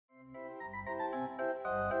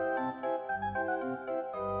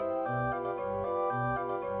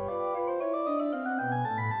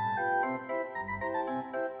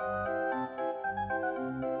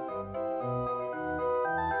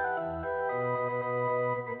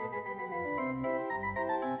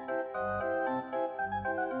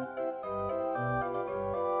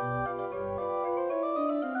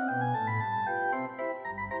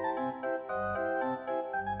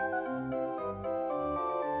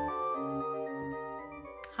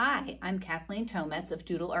Hi, I'm Kathleen Tometz of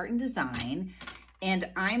Doodle Art and Design, and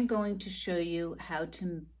I'm going to show you how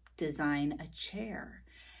to design a chair.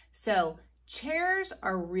 So chairs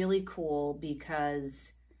are really cool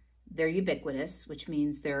because they're ubiquitous, which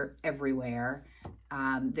means they're everywhere.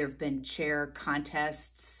 There have been chair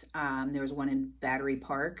contests. There was one in Battery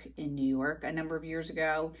Park in New York a number of years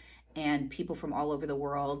ago, and people from all over the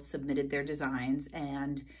world submitted their designs,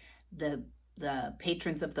 and the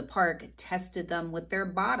patrons of the park tested them with their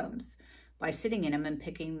bottoms by sitting in them and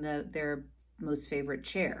picking their most favorite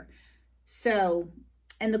chair. So,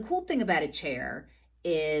 and the cool thing about a chair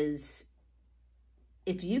is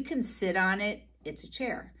if you can sit on it, it's a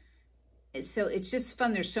chair. So it's just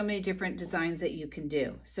fun. There's so many different designs that you can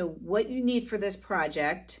do. So what you need for this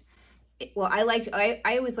project, well, I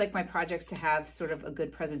always like my projects to have sort of a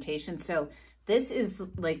good presentation. So this is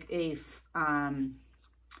like a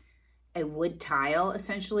wood tile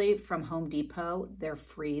essentially from Home Depot. They're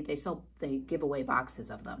free. They give away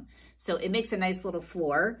boxes of them. So it makes a nice little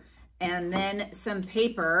floor, and then some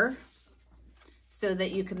paper so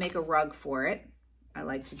that you can make a rug for it. I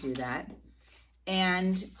like to do that.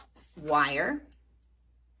 And wire.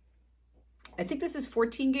 I think this is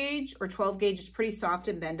 14 gauge or 12 gauge. It's pretty soft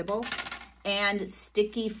and bendable. And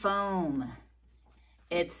sticky foam.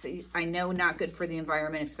 It's, I know, not good for the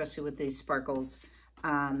environment, especially with these sparkles,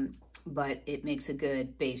 but it makes a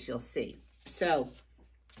good base, you'll see. So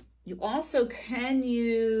you also can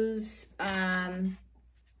use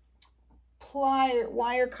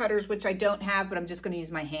wire cutters, which I don't have, but I'm just going to use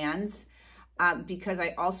my hands. Because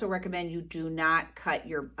I also recommend you do not cut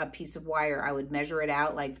a piece of wire. I would measure it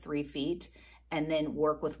out like 3 feet and then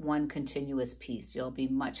work with one continuous piece. You'll be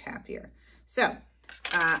much happier. So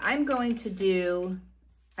I'm going to do,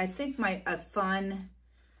 I think I'm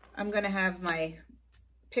going to have my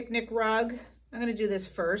picnic rug. I'm going to do this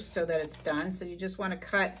first so that it's done. So you just want to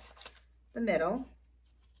cut the middle.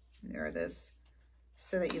 There it is.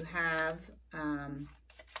 So that you have a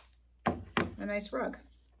nice rug.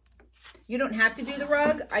 You don't have to do the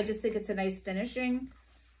rug. I just think it's a nice finishing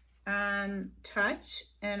touch,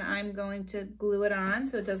 and I'm going to glue it on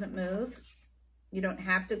so it doesn't move. You don't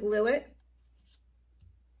have to glue it.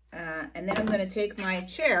 And then I'm going to take my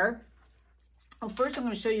chair. Oh, first I'm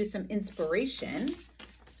going to show you some inspiration.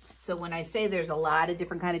 So when I say there's a lot of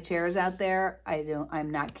different kind of chairs out there,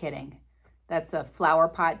 I'm not kidding. That's a flower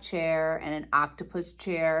pot chair and an octopus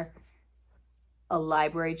chair. A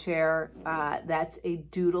library chair. That's a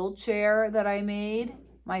doodle chair that I made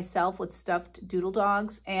myself with stuffed doodle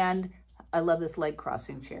dogs. And I love this leg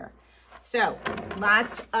crossing chair. So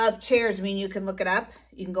lots of chairs. I mean, you can look it up.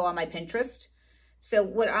 You can go on my Pinterest. So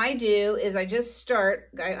what I do is I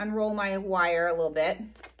unroll my wire a little bit,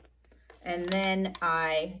 and then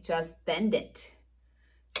I just bend it.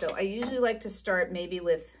 So I usually like to start maybe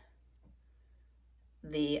with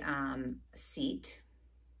the seat,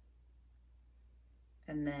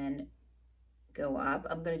 and then go up.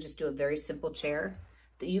 I'm going to just do a very simple chair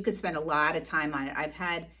that you could spend a lot of time on it. I've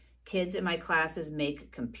had kids in my classes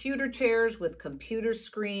make computer chairs with computer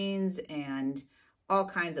screens and all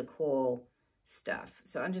kinds of cool stuff.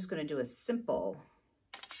 So I'm just going to do a simple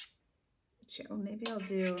chair. Well, maybe I'll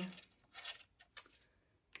do,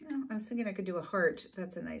 I was thinking I could do a heart.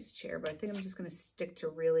 That's a nice chair, but I think I'm just going to stick to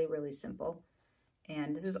really, really simple.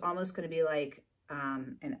 And this is almost going to be like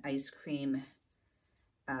an ice cream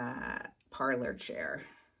parlor chair.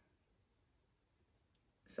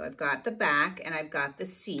 So I've got the back and I've got the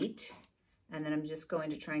seat, and then I'm just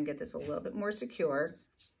going to try and get this a little bit more secure,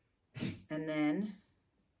 and then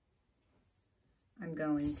I'm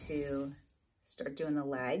going to start doing the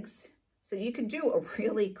legs. So you can do a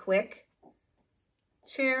really quick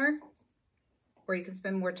chair, or you can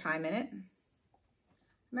spend more time in it.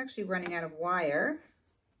 I'm actually running out of wire,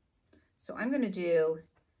 so I'm going to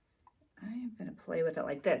play with it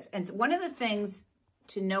like this. And one of the things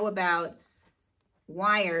to know about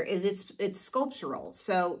wire is it's sculptural.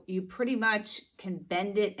 So you pretty much can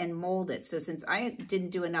bend it and mold it. So since I didn't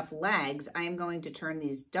do enough legs, I am going to turn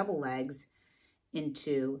these double legs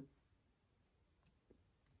into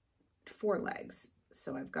 4 legs.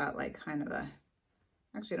 So I've got like kind of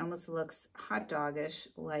actually it almost looks hot dog-ish,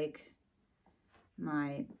 like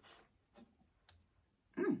my,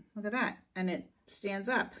 look at that. And it stands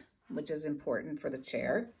up, which is important for the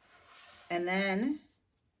chair. And then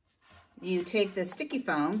you take the sticky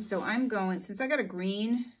foam. So I'm going, since I got a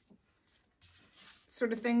green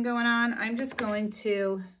sort of thing going on, I'm just going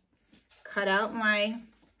to cut out my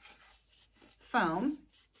foam.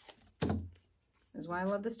 This is why I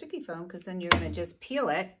love the sticky foam, because then you're going to just peel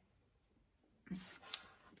it.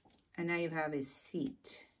 And now you have a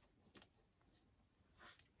seat.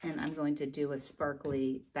 And I'm going to do a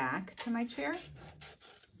sparkly back to my chair.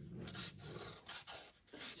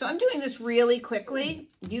 So I'm doing this really quickly.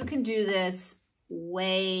 You can do this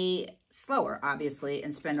way slower, obviously,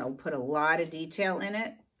 and put a lot of detail in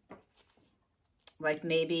it. Like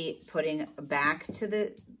maybe putting a back to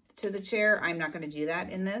the chair. I'm not going to do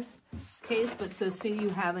that in this case, but so see you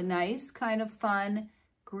have a nice kind of fun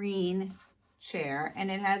green chair, and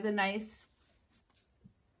it has a nice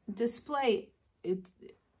display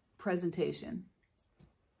presentation.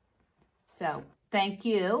 So thank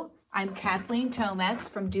you. I'm Kathleen Tometz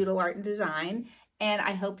from Doodle Art and Design, and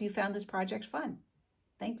I hope you found this project fun.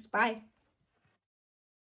 Thanks. Bye.